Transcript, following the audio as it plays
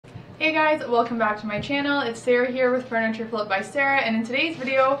Hey guys, welcome back to my channel. It's Sarah here with Furniture Flip by Sarah, and in today's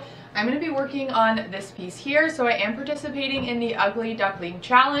video I'm going to be working on this piece here. So I am participating in the Ugly Duckling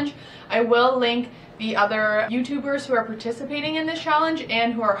Challenge. I will link the other YouTubers who are participating in this challenge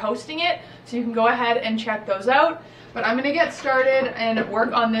and who are hosting it, so you can go ahead and check those out. But I'm going to get started and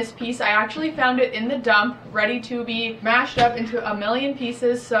work on this piece. I actually found it in the dump, ready to be mashed up into a million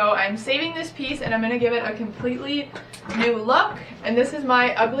pieces, so I'm saving this piece and I'm going to give it a completely new look. And this is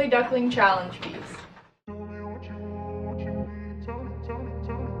my Ugly Duckling Challenge piece.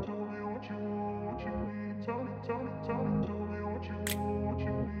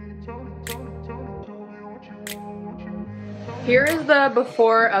 Here is the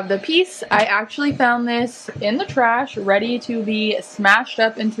before of the piece. I actually found this in the trash, ready to be smashed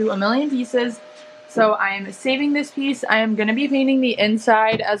up into a million pieces. So I am saving this piece. I am going to be painting the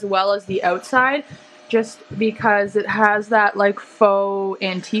inside as well as the outside, just because it has that like faux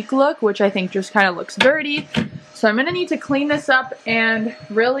antique look, which I think just kind of looks dirty. So I'm going to need to clean this up and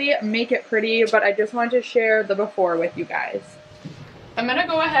really make it pretty, but I just wanted to share the before with you guys. I'm going to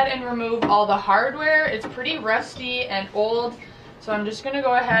go ahead and remove all the hardware. It's pretty rusty and old, so I'm just going to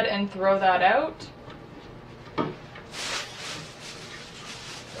go ahead and throw that out.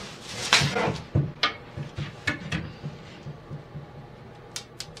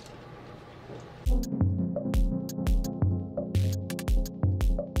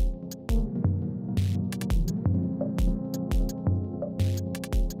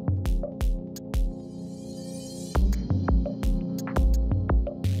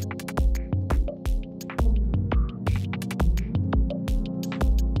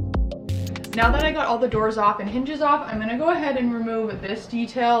 Now that I got all the doors off and hinges off, I'm going to go ahead and remove this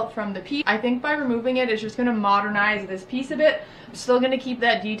detail from the piece. I think by removing it, it's just going to modernize this piece a bit. I'm still going to keep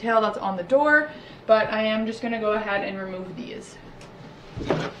that detail that's on the door, but I am just going to go ahead and remove these.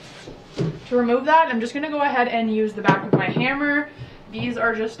 To remove that, I'm just going to go ahead and use the back of my hammer. These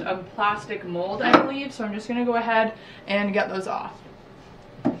are just a plastic mold, I believe, so I'm just going to go ahead and get those off.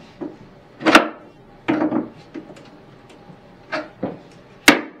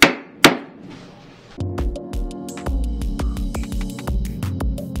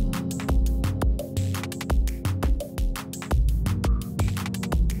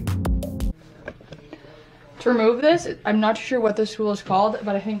 To remove this, I'm not sure what this tool is called,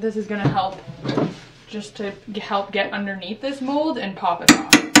 but I think this is going to help just to help get underneath this mold and pop it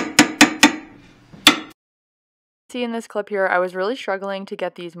off. See, in this clip here, I was really struggling to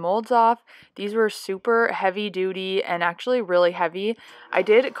get these molds off. These were super heavy duty and actually really heavy. I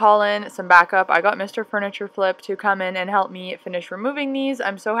did call in some backup. I got Mr. Furniture Flip to come in and help me finish removing these.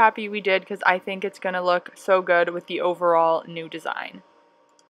 I'm so happy we did, because I think it's going to look so good with the overall new design.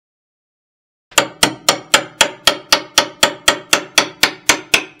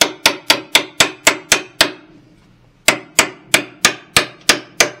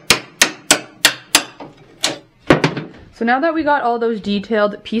 So now that we got all those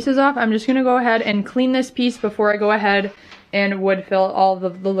detailed pieces off, I'm just going to go ahead and clean this piece before I go ahead and would fill all the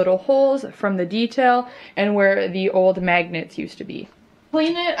little holes from the detail and where the old magnets used to be.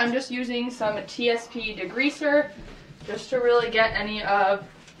 Clean it, I'm just using some TSP degreaser just to really get any of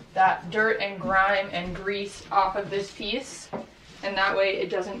that dirt and grime and grease off of this piece, and that way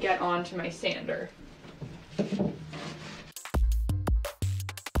it doesn't get onto my sander.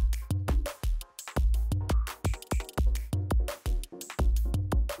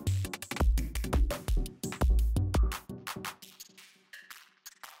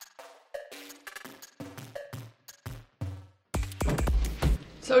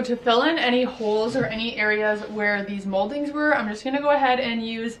 So to fill in any holes or any areas where these moldings were, I'm just going to go ahead and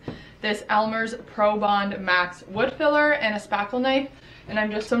use this Elmer's Pro Bond Max wood filler and a spackle knife. And I'm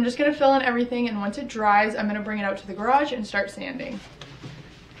just going to fill in everything, and once it dries, I'm going to bring it out to the garage and start sanding.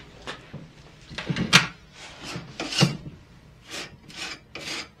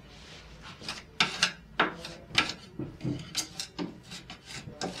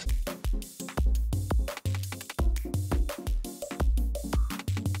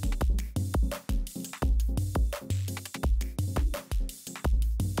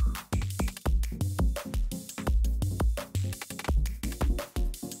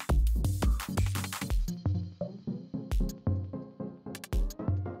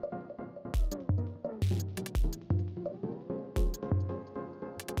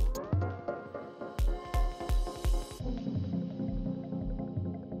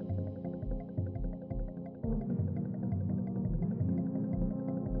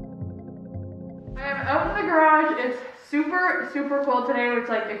 I'm out in the garage. It's super cold today. It's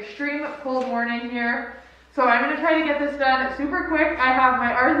like extreme cold morning here. So I'm going to try to get this done super quick. I have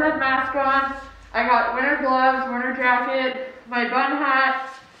my RZ mask on, I got winter gloves, winter jacket, my bun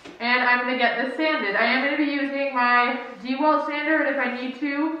hat, and I'm going to get this sanded. I am going to be using my D-Well sander, and if I need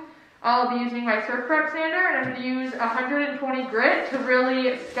to, I'll be using my Surf Prep sander, and I'm going to use 120 grit to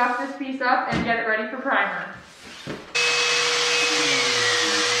really scuff this piece up and get it ready for primer.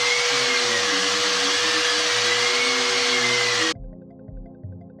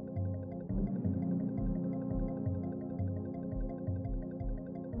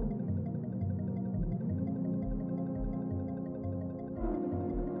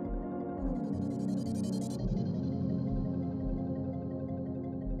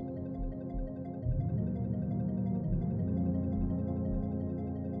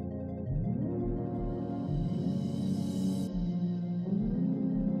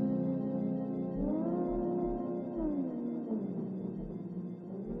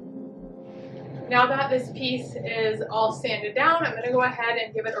 Now that this piece is all sanded down, I'm going to go ahead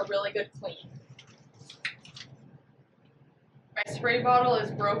and give it a really good clean. My spray bottle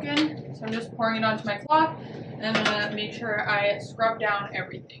is broken, so I'm just pouring it onto my cloth, and I'm going to make sure I scrub down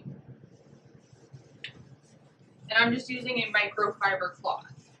everything. And I'm just using a microfiber cloth.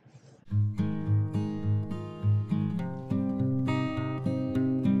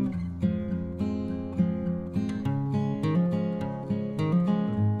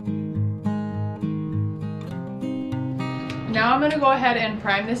 Now I'm going to go ahead and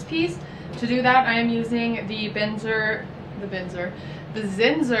prime this piece. To do that, I am using the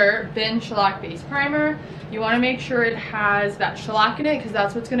Zinsser Bin Shellac Base Primer. You want to make sure it has that shellac in it because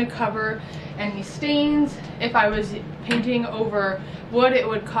that's what's going to cover any stains. If I was painting over wood, it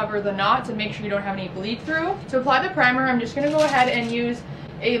would cover the knots and make sure you don't have any bleed through. To apply the primer, I'm just going to go ahead and use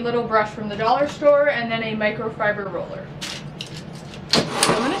a little brush from the dollar store and then a microfiber roller.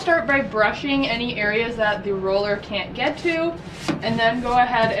 I'm going to start by brushing any areas that the roller can't get to, and then go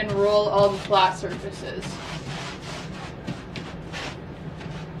ahead and roll all the flat surfaces.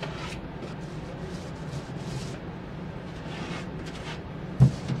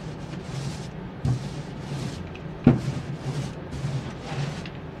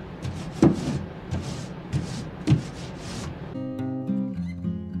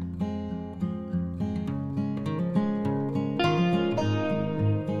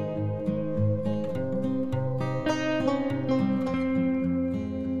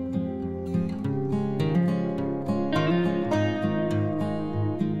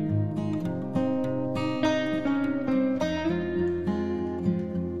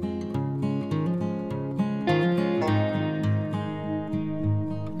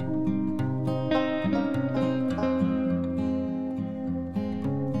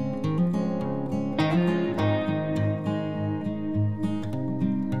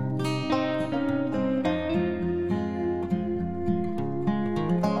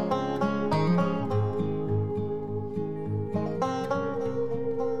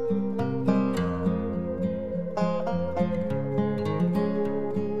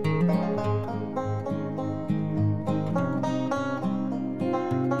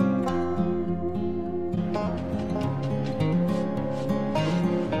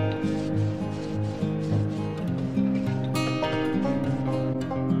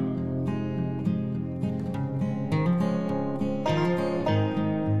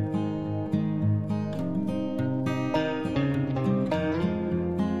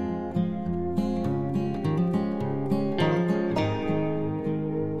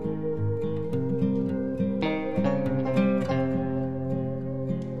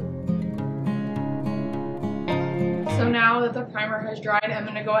 So now that the primer has dried, I'm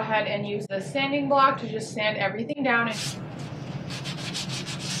going to go ahead and use the sanding block to just sand everything down.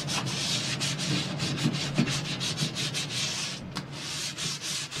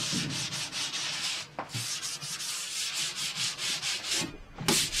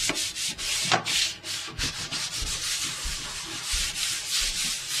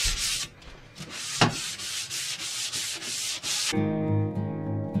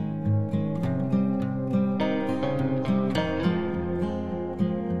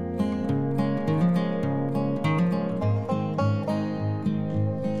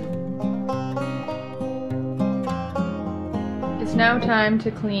 It's now time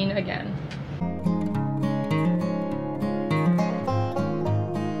to clean again.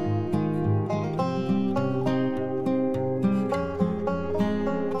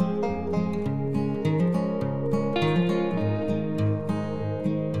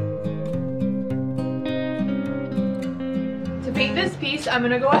 To paint this piece, I'm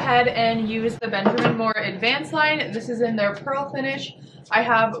going to go ahead and use the Benjamin Moore Advanced line. This is in their pearl finish. I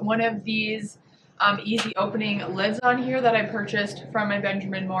have one of these easy opening lids on here that I purchased from my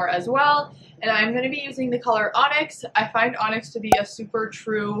Benjamin Moore as well. And I'm going to be using the color Onyx. I find Onyx to be a super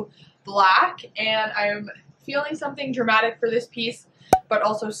true black, and I'm feeling something dramatic for this piece, but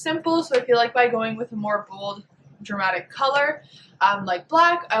also simple. So I feel like by going with a more bold, dramatic color, like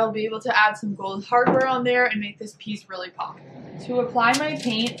black, I'll be able to add some gold hardware on there and make this piece really pop. To apply my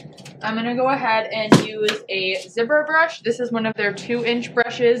paint, I'm going to go ahead and use a zipper brush. This is one of their 2-inch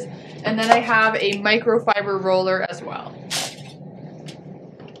brushes, and then I have a microfiber roller as well.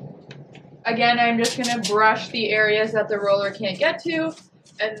 Again, I'm just going to brush the areas that the roller can't get to,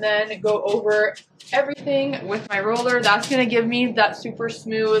 and then go over everything with my roller. That's going to give me that super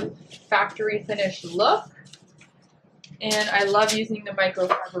smooth factory finish look. And I love using the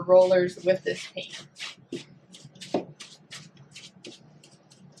microfiber rollers with this paint.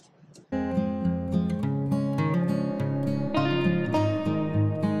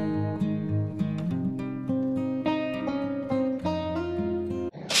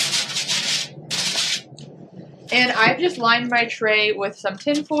 And I've just lined my tray with some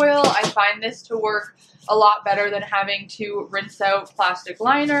tin foil. I find this to work a lot better than having to rinse out plastic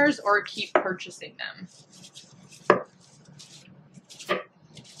liners or keep purchasing them.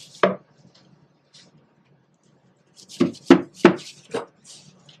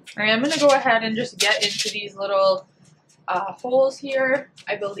 I'm going to go ahead and just get into these little holes here.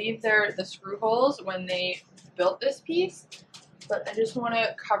 I believe they're the screw holes when they built this piece, but I just want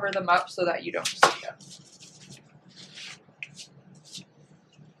to cover them up so that you don't see them.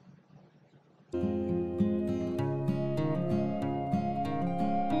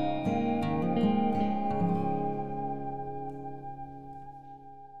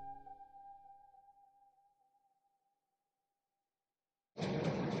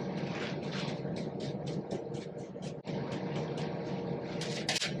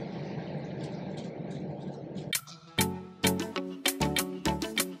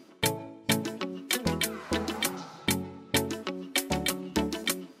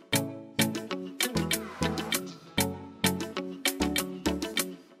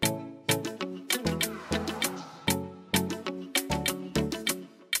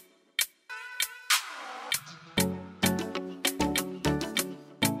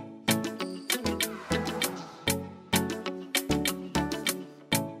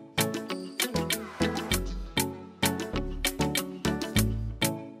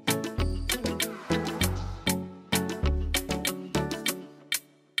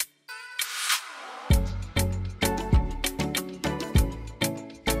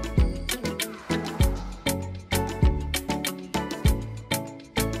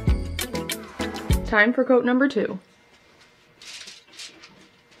 Time for coat number 2.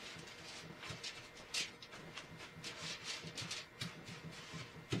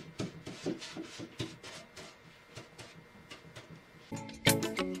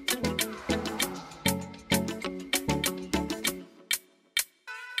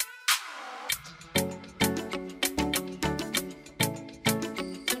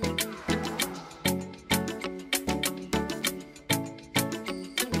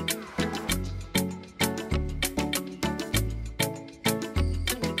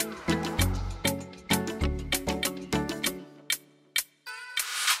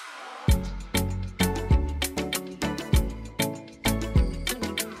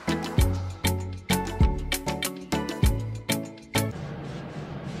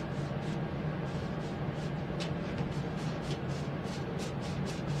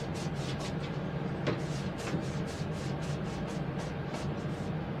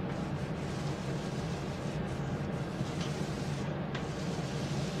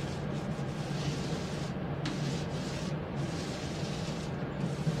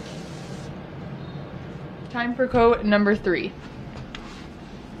 Time for coat number 3.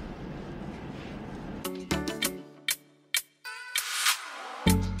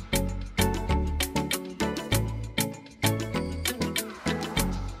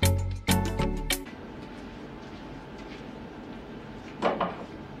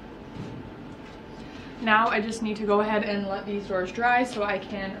 Now I just need to go ahead and let these doors dry so I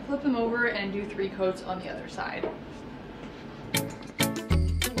can flip them over and do 3 coats on the other side.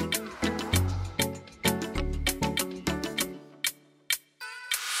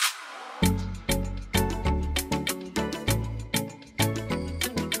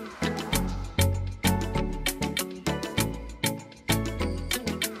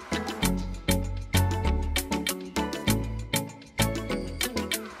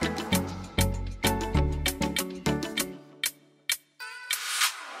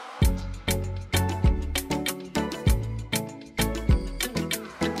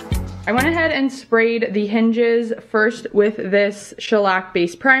 I went ahead and sprayed the hinges first with this shellac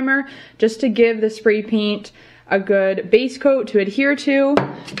base primer just to give the spray paint a good base coat to adhere to.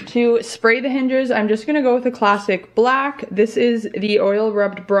 To spray the hinges, I'm just going to go with a classic black. This is the Oil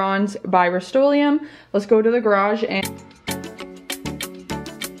Rubbed Bronze by Rust-Oleum. Let's go to the garage and...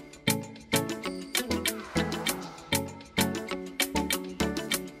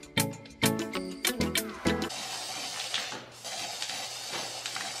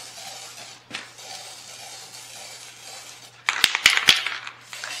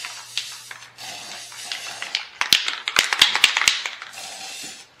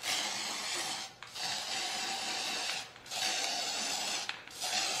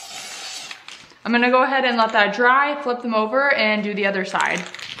 I'm gonna go ahead and let that dry, flip them over, and do the other side.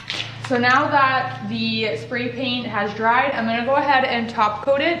 So now that the spray paint has dried, I'm gonna go ahead and top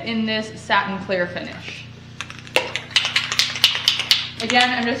coat it in this satin clear finish.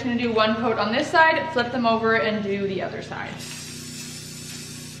 Again, I'm just gonna do one coat on this side, flip them over, and do the other side.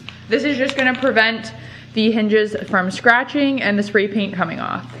 This is just gonna prevent the hinges from scratching and the spray paint coming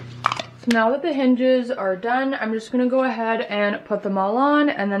off. So now that the hinges are done, I'm just gonna go ahead and put them all on,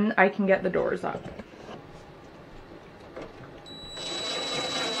 and then I can get the doors up.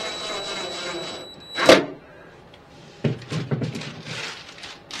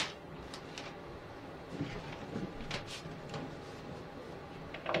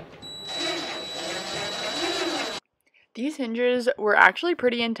 These hinges were actually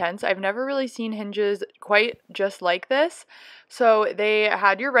pretty intense. I've never really seen hinges quite just like this. So they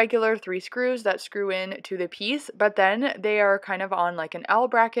had your regular 3 screws that screw in to the piece, but then they are kind of on like an L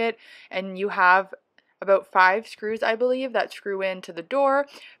bracket, and you have about 5 screws, I believe, that screw into the door.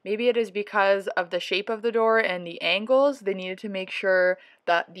 Maybe it is because of the shape of the door and the angles. They needed to make sure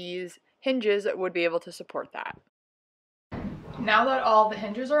that these hinges would be able to support that. Now that all the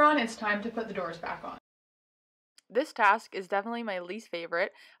hinges are on, it's time to put the doors back on. This task is definitely my least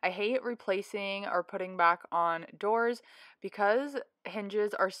favorite. I hate replacing or putting back on doors because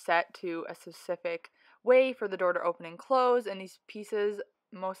hinges are set to a specific way for the door to open and close, and these pieces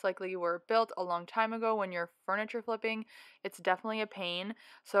most likely were built a long time ago when you're furniture flipping. It's definitely a pain.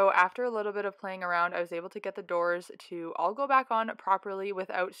 So after a little bit of playing around, I was able to get the doors to all go back on properly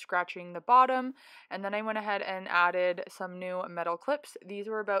without scratching the bottom. And then I went ahead and added some new metal clips. These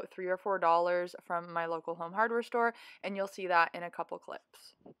were about $3 or $4 from my local home hardware store, and you'll see that in a couple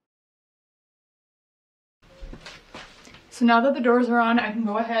clips. So now that the doors are on, I can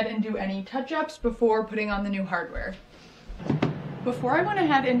go ahead and do any touch-ups before putting on the new hardware. Before I went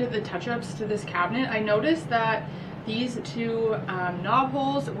ahead into the touch-ups to this cabinet, I noticed that these 2 knob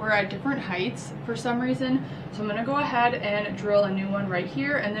holes were at different heights for some reason. So I'm going to go ahead and drill a new one right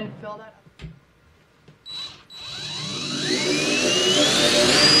here and then fill that up.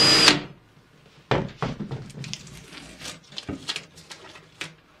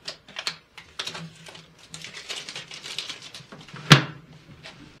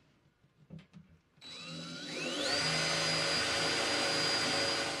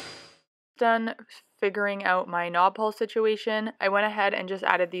 Done figuring out my knob hole situation, I went ahead and just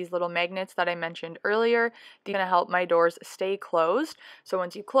added these little magnets that I mentioned earlier. They're going to help my doors stay closed. So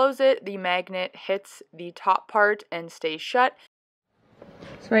once you close it, the magnet hits the top part and stays shut.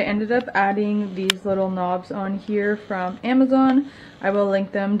 So I ended up adding these little knobs on here from Amazon. I will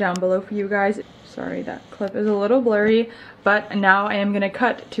link them down below for you guys. Sorry, that clip is a little blurry, but now I am going to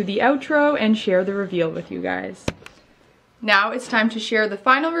cut to the outro and share the reveal with you guys. Now it's time to share the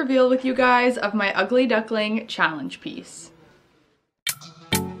final reveal with you guys of my Ugly Duckling challenge piece.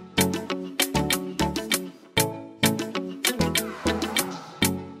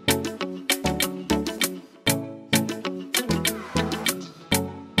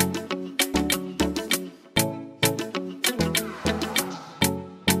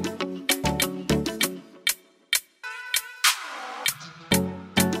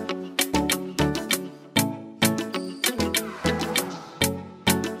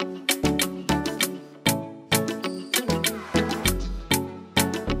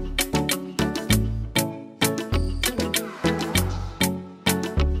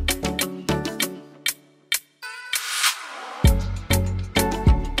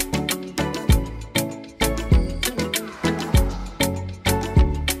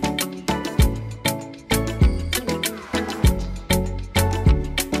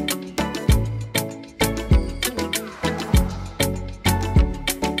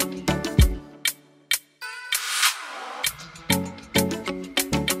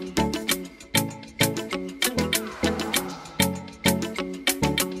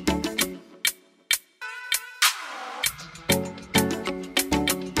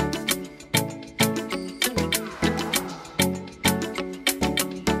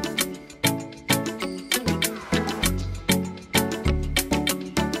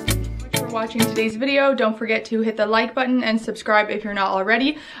 watching today's video. Don't forget to hit the like button and subscribe if you're not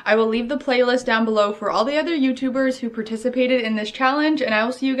already. I will leave the playlist down below for all the other YouTubers who participated in this challenge, and I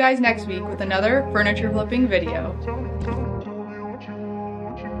will see you guys next week with another furniture flipping video.